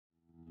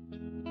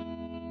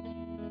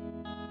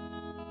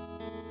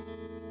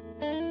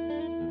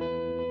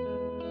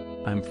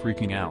I'm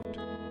freaking out.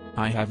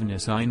 I have an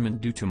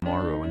assignment due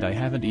tomorrow and I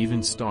haven't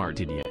even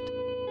started yet.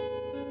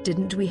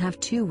 Didn't we have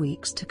 2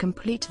 weeks to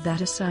complete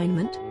that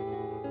assignment?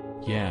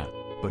 Yeah,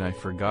 but I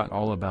forgot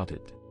all about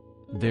it.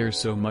 There's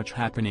so much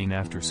happening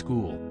after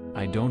school,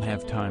 I don't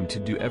have time to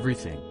do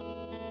everything.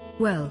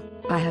 Well,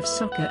 I have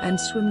soccer and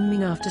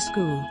swimming after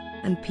school,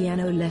 and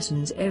piano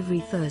lessons every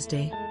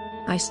Thursday.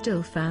 I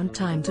still found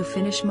time to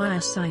finish my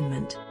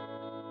assignment.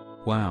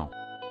 Wow.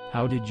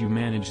 How did you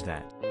manage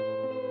that?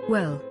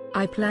 Well,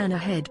 I plan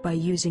ahead by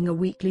using a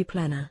weekly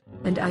planner,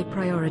 and I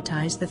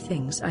prioritize the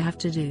things I have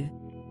to do.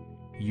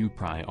 You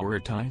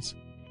prioritize?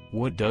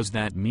 What does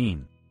that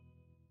mean?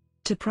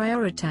 To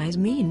prioritize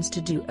means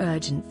to do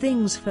urgent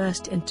things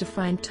first and to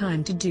find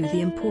time to do the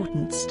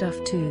important stuff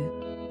too.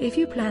 If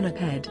you plan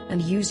ahead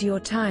and use your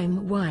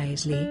time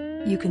wisely,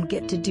 you can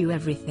get to do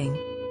everything.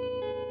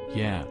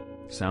 Yeah,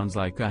 sounds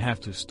like I have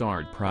to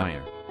start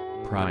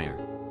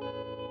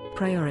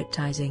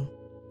Prioritizing.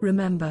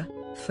 Remember,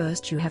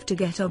 first you have to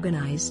get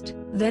organized,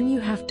 then you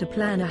have to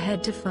plan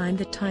ahead to find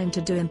the time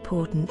to do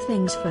important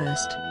things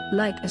first,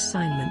 like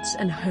assignments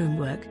and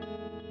homework.